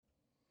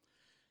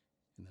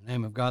In the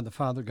name of God the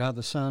Father, God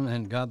the Son,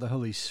 and God the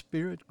Holy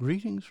Spirit,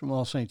 greetings from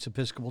All Saints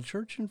Episcopal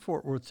Church in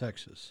Fort Worth,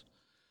 Texas.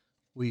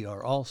 We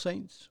are All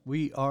Saints.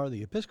 We are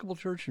the Episcopal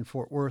Church in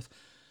Fort Worth.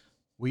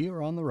 We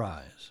are on the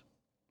rise.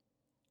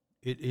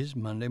 It is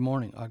Monday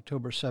morning,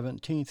 October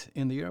 17th,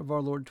 in the year of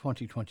our Lord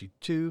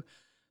 2022,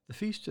 the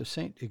feast of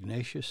St.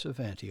 Ignatius of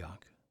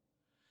Antioch.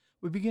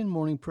 We begin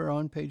morning prayer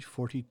on page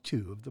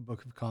 42 of the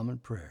Book of Common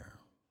Prayer.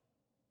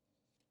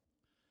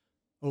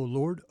 O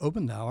Lord,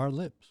 open thou our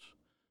lips,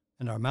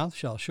 and our mouth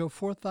shall show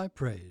forth thy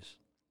praise.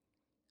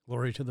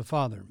 Glory to the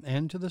Father,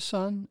 and to the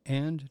Son,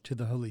 and to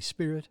the Holy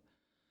Spirit,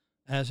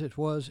 as it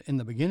was in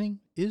the beginning,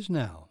 is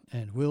now,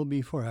 and will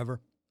be forever.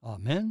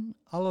 Amen.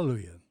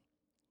 Alleluia.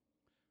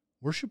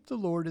 Worship the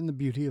Lord in the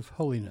beauty of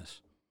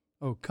holiness.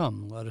 O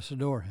come, let us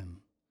adore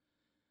him.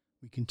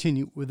 We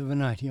continue with the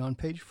Venite on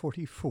page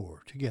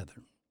 44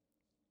 together.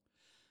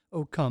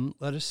 O come,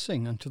 let us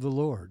sing unto the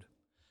Lord.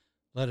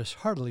 Let us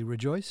heartily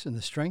rejoice in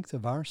the strength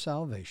of our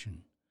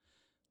salvation.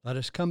 Let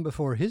us come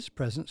before his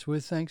presence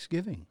with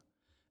thanksgiving,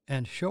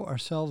 and show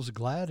ourselves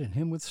glad in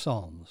him with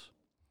psalms.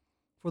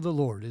 For the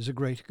Lord is a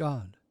great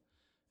God,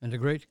 and a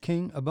great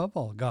King above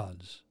all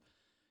gods.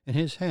 In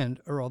his hand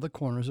are all the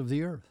corners of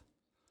the earth,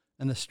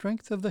 and the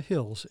strength of the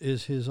hills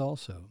is his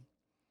also.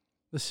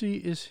 The sea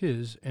is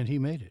his, and he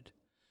made it,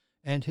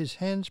 and his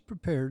hands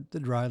prepared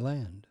the dry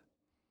land.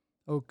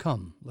 O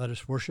come, let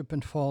us worship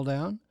and fall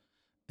down,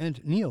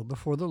 and kneel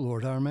before the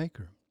Lord our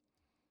Maker.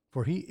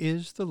 For he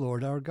is the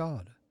Lord our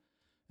God,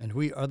 and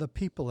we are the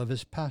people of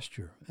his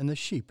pasture, and the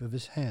sheep of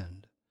his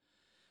hand.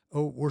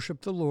 O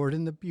worship the Lord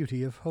in the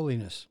beauty of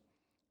holiness.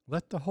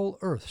 Let the whole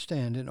earth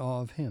stand in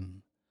awe of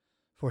him.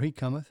 For he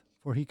cometh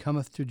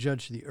to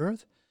judge the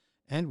earth,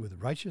 and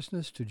with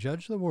righteousness to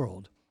judge the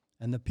world,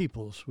 and the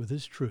peoples with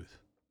his truth.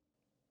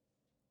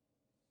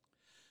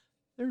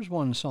 There's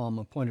one psalm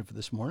appointed for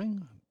this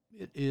morning.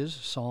 It is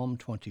Psalm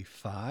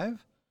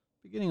 25,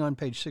 beginning on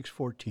page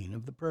 614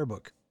 of the prayer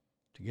book.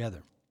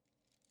 Together.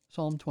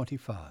 Psalm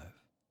 25.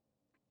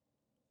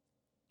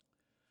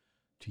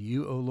 To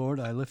you, O Lord,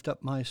 I lift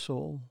up my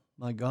soul.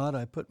 My God,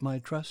 I put my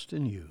trust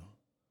in you.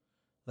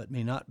 Let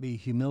me not be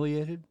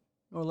humiliated,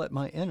 nor let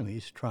my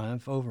enemies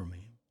triumph over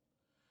me.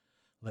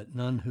 Let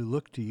none who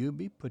look to you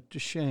be put to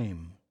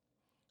shame.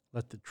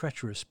 Let the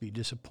treacherous be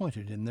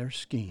disappointed in their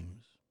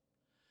schemes.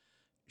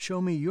 Show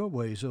me your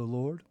ways, O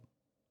Lord,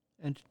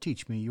 and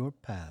teach me your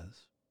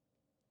paths.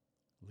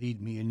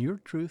 Lead me in your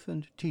truth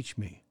and teach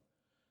me.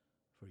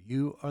 For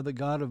you are the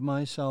God of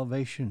my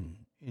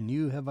salvation. In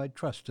you have I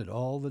trusted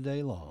all the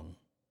day long.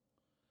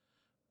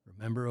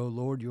 Remember, O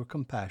Lord, your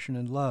compassion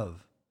and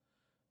love,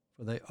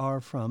 for they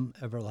are from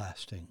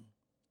everlasting.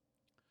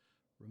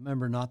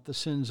 Remember not the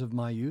sins of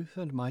my youth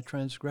and my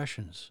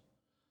transgressions.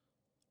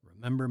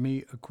 Remember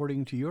me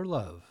according to your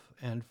love,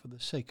 and for the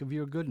sake of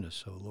your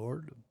goodness, O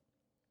Lord.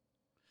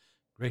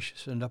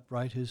 Gracious and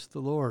upright is the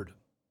Lord.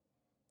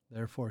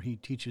 Therefore he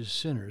teaches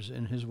sinners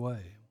in his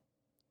way.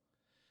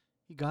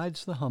 He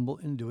guides the humble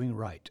in doing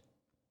right,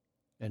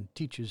 and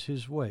teaches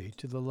his way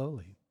to the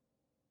lowly.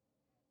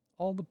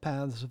 All the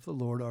paths of the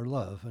Lord are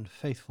love and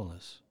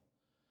faithfulness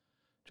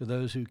to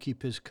those who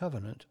keep his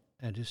covenant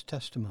and his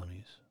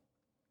testimonies.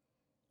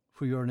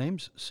 For your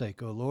name's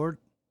sake, O Lord,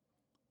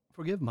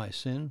 forgive my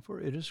sin,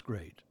 for it is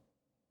great.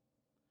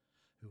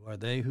 Who are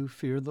they who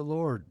fear the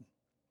Lord?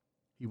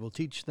 He will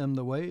teach them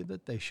the way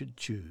that they should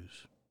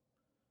choose.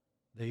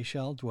 They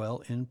shall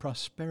dwell in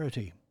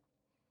prosperity,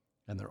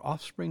 and their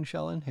offspring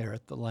shall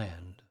inherit the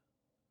land.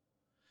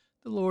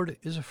 The Lord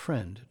is a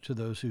friend to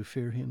those who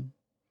fear him,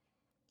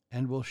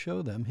 and will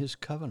show them his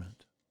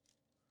covenant.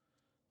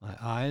 My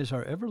eyes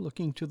are ever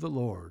looking to the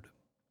Lord,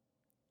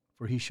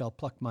 for he shall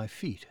pluck my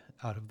feet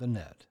out of the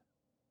net.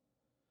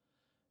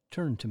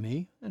 Turn to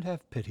me and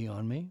have pity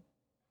on me,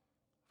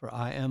 for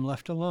I am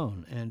left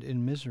alone and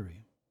in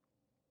misery.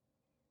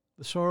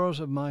 The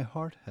sorrows of my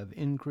heart have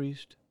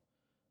increased.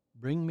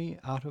 Bring me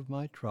out of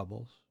my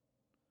troubles.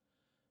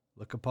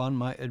 Look upon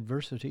my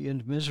adversity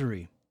and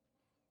misery,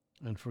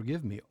 and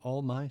forgive me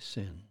all my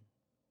sin.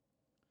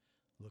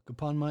 Look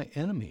upon my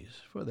enemies,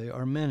 for they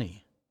are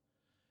many,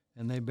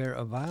 and they bear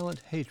a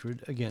violent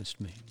hatred against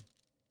me.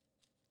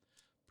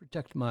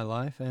 Protect my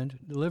life and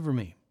deliver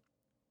me.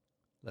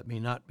 Let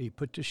me not be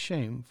put to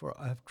shame, for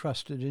I have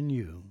trusted in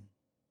you.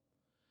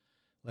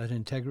 Let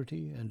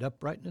integrity and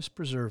uprightness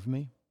preserve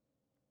me,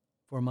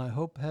 for my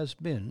hope has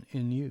been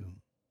in you.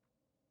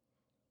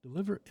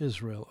 Deliver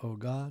Israel, O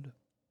God,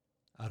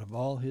 out of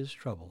all his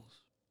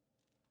troubles.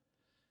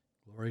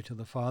 Glory to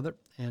the Father,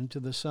 and to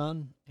the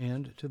Son,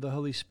 and to the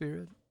Holy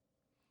Spirit,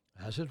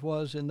 as it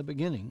was in the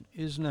beginning,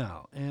 is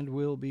now, and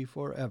will be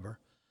forever.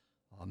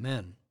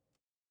 Amen.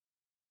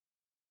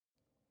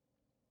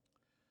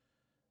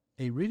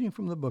 A reading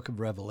from the book of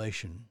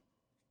Revelation.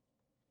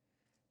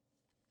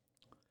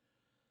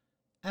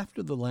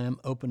 After the Lamb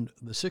opened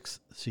the sixth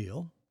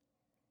seal,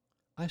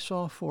 I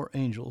saw 4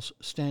 angels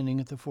standing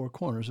at the 4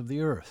 corners of the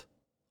earth,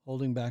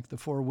 holding back the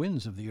 4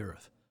 winds of the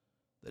earth,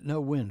 that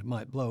no wind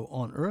might blow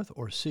on earth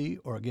or sea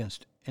or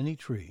against any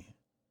tree.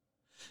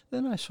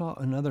 Then I saw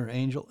another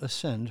angel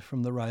ascend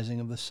from the rising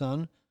of the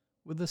sun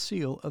with the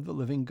seal of the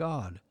living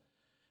God.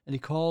 And he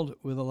called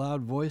with a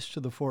loud voice to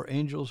the 4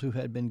 angels who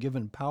had been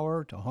given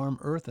power to harm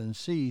earth and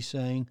sea,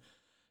 saying,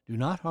 Do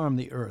not harm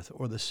the earth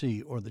or the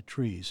sea or the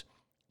trees,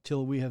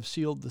 till we have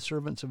sealed the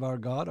servants of our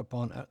God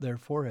upon their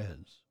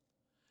foreheads.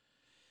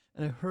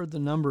 And I heard the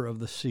number of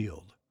the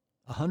sealed,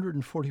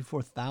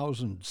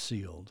 144,000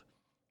 sealed,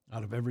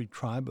 out of every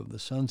tribe of the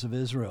sons of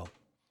Israel,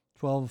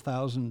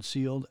 12,000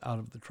 sealed out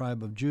of the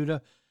tribe of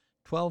Judah,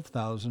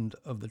 12,000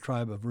 of the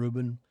tribe of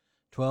Reuben,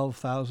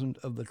 12,000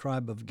 of the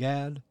tribe of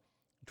Gad,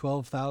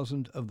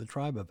 12,000 of the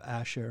tribe of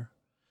Asher,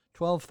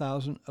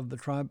 12,000 of the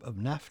tribe of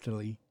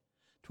Naphtali,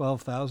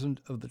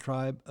 12,000 of the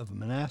tribe of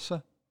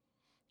Manasseh,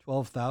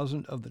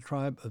 12,000 of the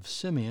tribe of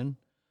Simeon,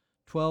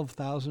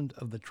 12,000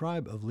 of the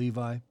tribe of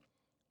Levi,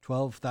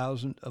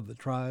 12,000 of the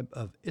tribe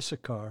of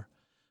Issachar,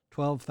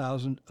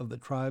 12,000 of the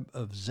tribe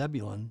of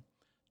Zebulun,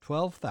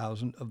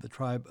 12,000 of the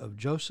tribe of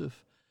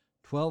Joseph,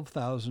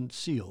 12,000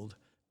 sealed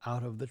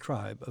out of the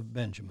tribe of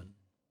Benjamin.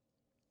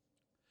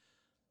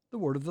 The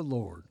word of the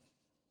Lord.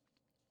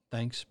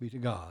 Thanks be to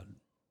God.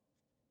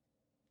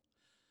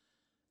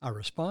 Our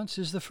response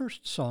is the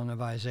first song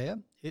of Isaiah.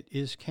 It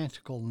is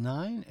Canticle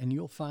 9, and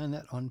you'll find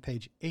that on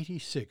page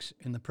 86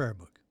 in the prayer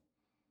book.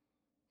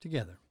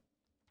 Together.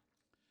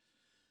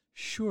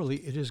 Surely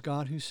it is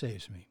God who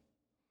saves me.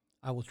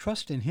 I will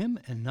trust in him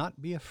and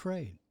not be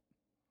afraid.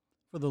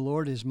 For the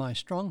Lord is my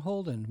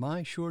stronghold and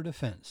my sure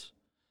defense,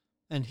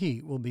 and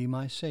he will be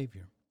my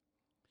Savior.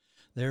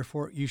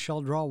 Therefore you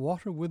shall draw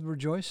water with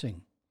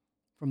rejoicing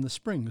from the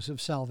springs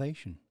of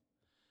salvation.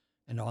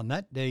 And on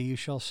that day you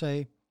shall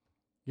say,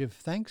 Give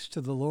thanks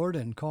to the Lord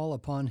and call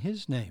upon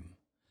his name.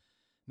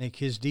 Make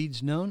his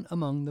deeds known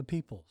among the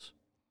peoples.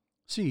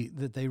 See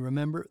that they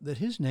remember that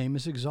his name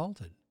is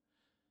exalted.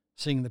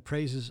 Sing the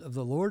praises of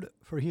the Lord,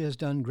 for he has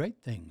done great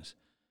things,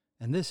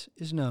 and this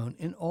is known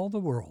in all the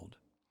world.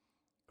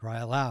 Cry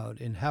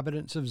aloud,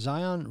 inhabitants of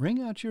Zion,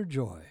 ring out your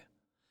joy.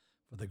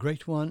 For the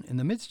great one in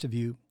the midst of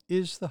you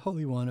is the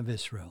Holy One of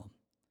Israel.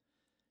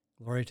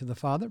 Glory to the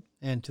Father,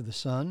 and to the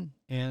Son,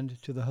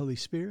 and to the Holy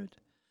Spirit,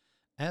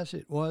 as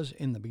it was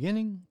in the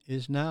beginning,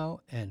 is now,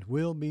 and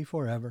will be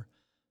forever.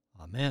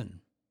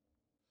 Amen.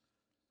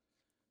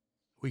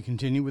 We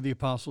continue with the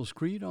Apostles'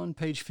 Creed on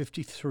page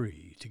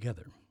 53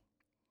 together.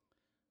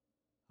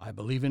 I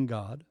believe in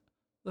God,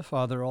 the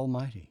Father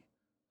Almighty,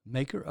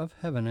 maker of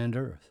heaven and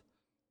earth,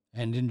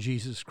 and in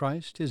Jesus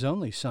Christ, his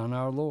only Son,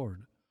 our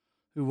Lord,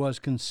 who was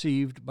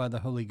conceived by the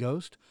Holy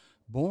Ghost,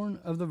 born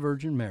of the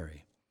Virgin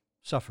Mary,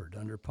 suffered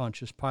under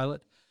Pontius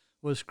Pilate,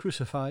 was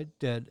crucified,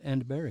 dead,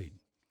 and buried.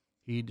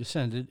 He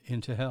descended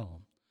into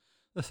hell.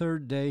 The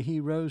 3rd day he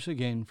rose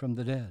again from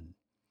the dead.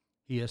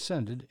 He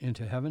ascended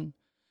into heaven,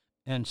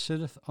 and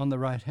sitteth on the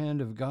right hand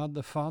of God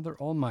the Father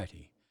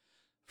Almighty.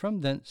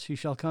 From thence he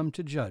shall come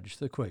to judge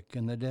the quick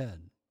and the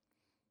dead.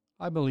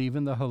 I believe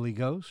in the Holy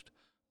Ghost,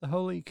 the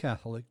Holy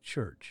Catholic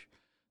Church,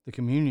 the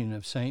communion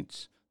of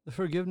saints, the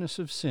forgiveness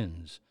of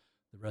sins,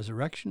 the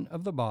resurrection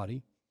of the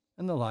body,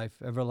 and the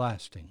life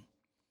everlasting.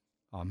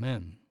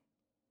 Amen.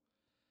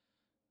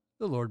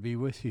 The Lord be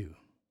with you.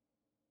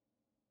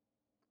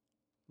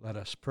 Let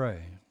us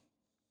pray.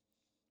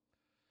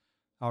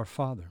 Our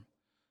Father,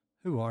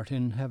 who art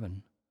in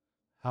heaven,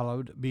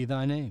 hallowed be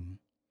thy name.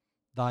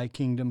 Thy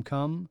kingdom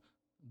come,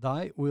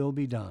 thy will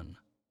be done,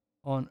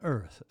 on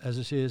earth as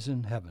it is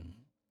in heaven.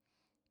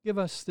 Give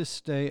us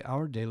this day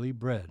our daily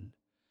bread,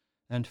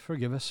 and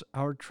forgive us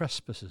our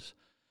trespasses,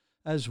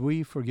 as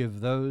we forgive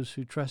those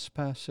who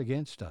trespass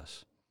against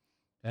us.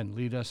 And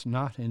lead us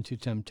not into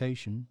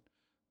temptation,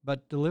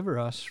 but deliver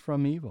us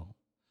from evil.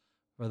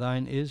 For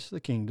thine is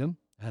the kingdom,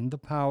 and the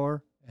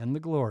power, and the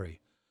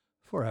glory,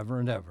 forever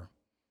and ever.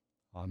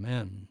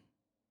 Amen.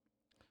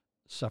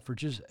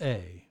 Suffrages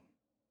A.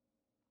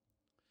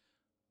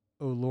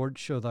 O Lord,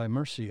 show thy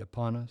mercy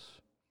upon us,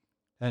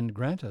 and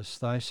grant us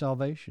thy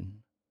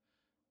salvation.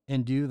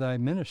 Endue thy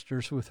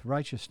ministers with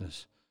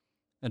righteousness,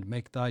 and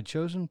make thy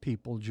chosen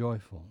people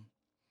joyful.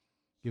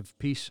 Give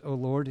peace, O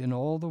Lord, in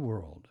all the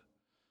world,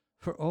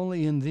 for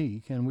only in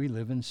thee can we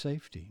live in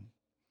safety.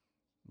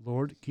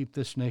 Lord, keep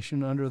this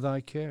nation under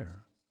thy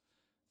care,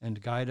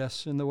 and guide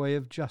us in the way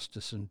of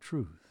justice and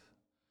truth.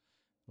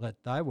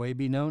 Let thy way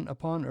be known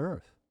upon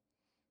earth,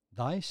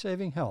 thy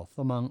saving health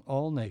among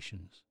all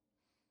nations.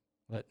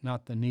 Let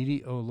not the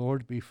needy, O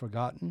Lord, be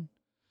forgotten,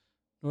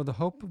 nor the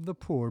hope of the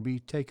poor be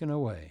taken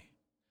away.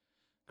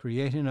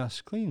 Create in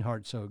us clean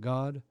hearts, O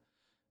God,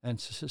 and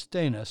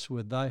sustain us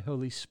with thy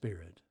Holy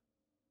Spirit.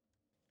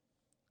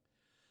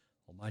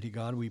 Almighty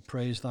God, we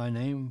praise thy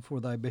name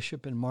for thy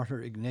bishop and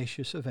martyr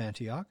Ignatius of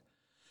Antioch,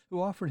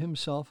 who offered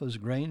himself as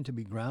grain to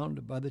be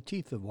ground by the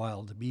teeth of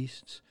wild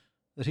beasts,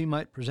 that he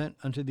might present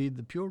unto thee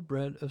the pure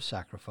bread of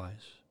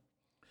sacrifice.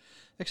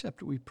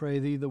 Accept, we pray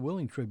thee, the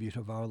willing tribute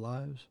of our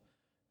lives,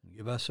 and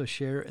give us a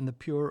share in the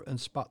pure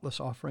and spotless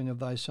offering of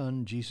thy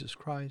Son, Jesus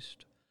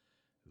Christ,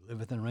 who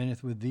liveth and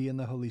reigneth with thee in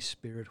the Holy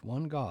Spirit,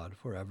 one God,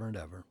 for ever and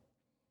ever.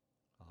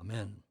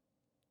 Amen.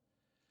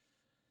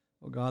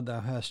 O God, thou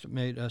hast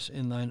made us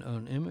in thine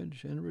own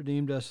image, and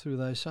redeemed us through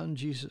thy Son,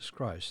 Jesus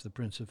Christ, the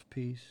Prince of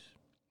Peace.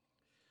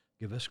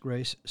 Give us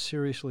grace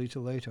seriously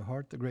to lay to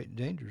heart the great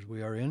dangers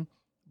we are in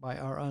by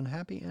our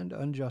unhappy and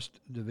unjust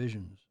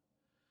divisions.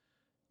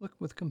 Look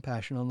with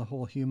compassion on the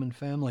whole human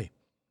family.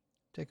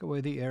 Take away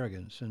the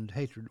arrogance and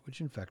hatred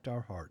which infect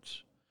our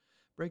hearts.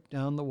 Break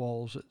down the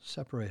walls that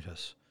separate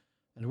us,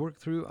 and work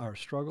through our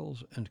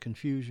struggles and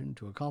confusion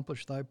to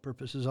accomplish thy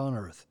purposes on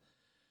earth,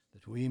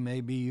 that we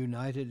may be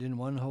united in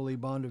one holy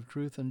bond of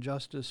truth and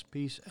justice,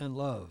 peace and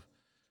love,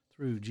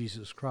 through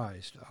Jesus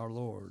Christ our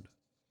Lord.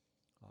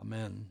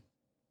 Amen.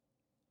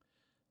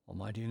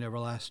 Almighty and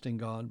everlasting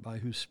God, by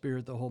whose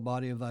Spirit the whole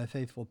body of thy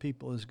faithful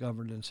people is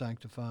governed and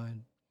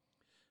sanctified,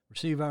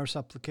 receive our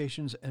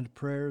supplications and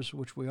prayers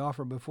which we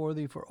offer before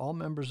thee for all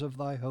members of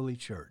thy holy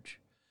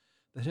church,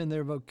 that in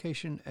their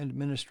vocation and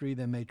ministry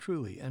they may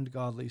truly and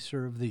godly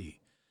serve thee,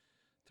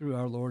 through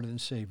our Lord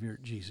and Savior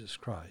Jesus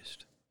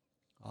Christ.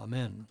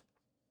 Amen.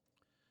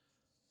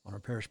 On our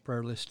parish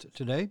prayer list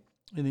today,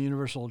 in the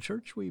Universal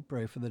Church, we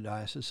pray for the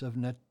Diocese of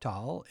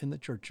Natal in the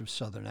Church of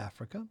Southern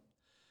Africa,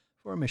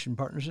 for our mission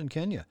partners in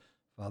Kenya,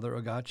 Father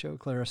Agacho,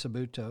 Clara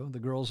Sabuto, the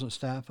girls and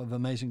staff of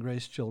Amazing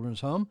Grace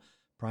Children's Home,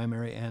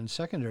 primary and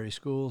secondary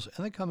schools,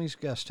 and the Cummings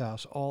Guest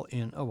House, all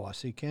in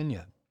Awasi,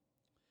 Kenya.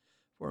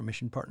 For our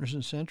mission partners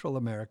in Central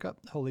America,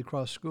 Holy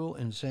Cross School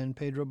in San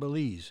Pedro,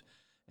 Belize,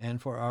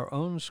 and for our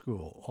own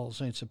school, All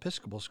Saints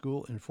Episcopal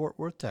School in Fort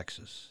Worth,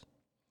 Texas.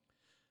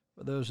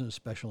 For those in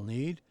special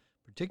need,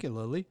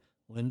 particularly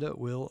Linda,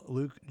 Will,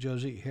 Luke,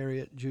 Josie,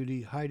 Harriet,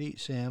 Judy, Heidi,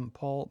 Sam,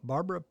 Paul,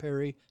 Barbara,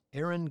 Perry,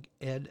 Aaron,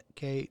 Ed,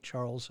 Kay,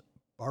 Charles,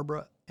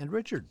 Barbara, and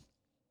Richard.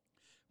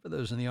 For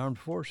those in the armed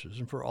forces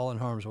and for all in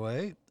harm's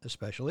way,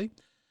 especially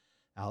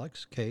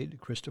Alex, Cade,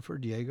 Christopher,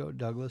 Diego,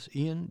 Douglas,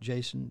 Ian,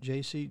 Jason,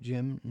 JC,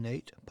 Jim,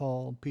 Nate,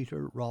 Paul,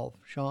 Peter, Rolf,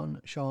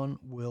 Sean,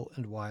 Will,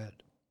 and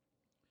Wyatt.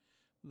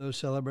 For those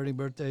celebrating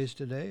birthdays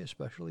today,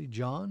 especially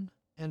John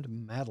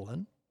and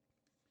Madeline.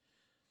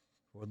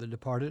 For the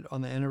departed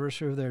on the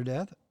anniversary of their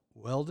death,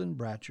 Weldon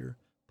Bratcher,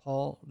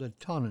 Paul de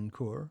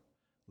Tonnencourt,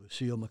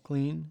 Lucille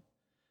McLean,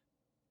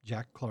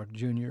 Jack Clark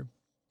Jr.,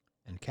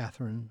 and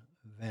Catherine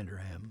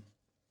Vanderham.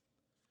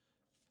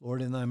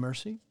 Lord, in thy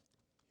mercy,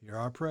 hear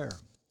our prayer.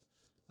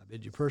 I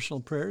bid you personal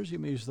prayers. You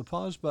may use the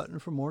pause button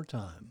for more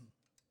time.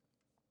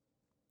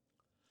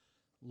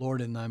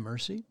 Lord, in thy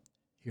mercy,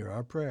 hear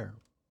our prayer.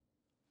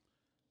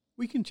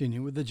 We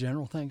continue with the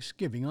general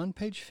thanksgiving on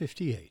page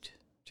 58,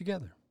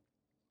 together.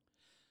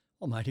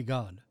 Almighty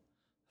God,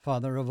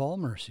 Father of all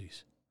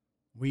mercies,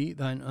 we,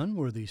 thine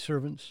unworthy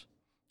servants,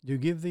 do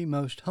give thee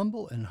most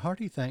humble and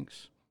hearty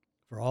thanks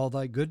for all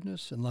thy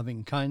goodness and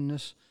loving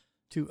kindness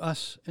to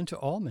us and to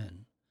all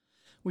men.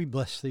 We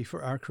bless thee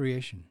for our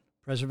creation,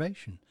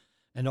 preservation,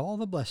 and all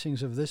the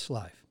blessings of this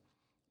life,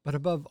 but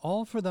above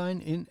all for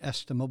thine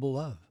inestimable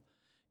love,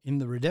 in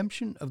the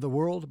redemption of the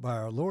world by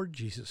our Lord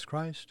Jesus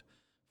Christ,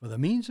 for the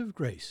means of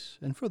grace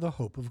and for the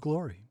hope of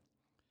glory.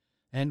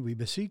 And we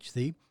beseech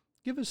thee,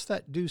 give us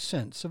that due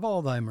sense of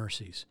all thy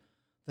mercies,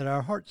 that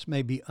our hearts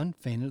may be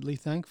unfeignedly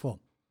thankful,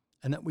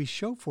 and that we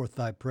show forth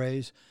thy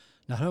praise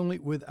not only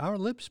with our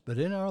lips but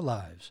in our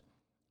lives,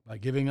 by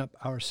giving up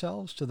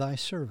ourselves to thy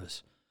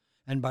service,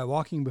 and by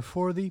walking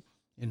before thee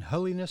in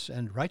holiness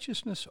and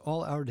righteousness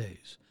all our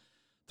days,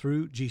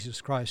 through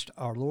Jesus Christ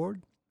our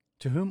Lord,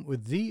 to whom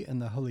with thee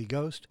and the Holy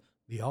Ghost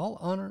be all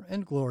honor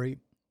and glory,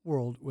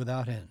 world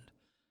without end.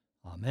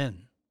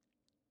 Amen.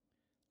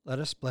 Let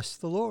us bless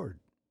the Lord.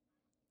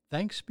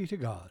 Thanks be to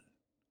God.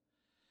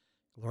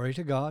 Glory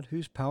to God,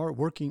 whose power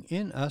working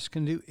in us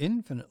can do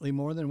infinitely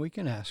more than we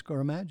can ask or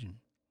imagine.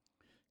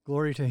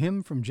 Glory to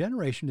him from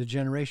generation to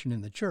generation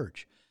in the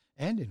church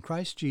and in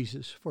Christ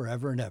Jesus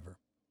forever and ever.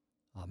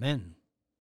 Amen.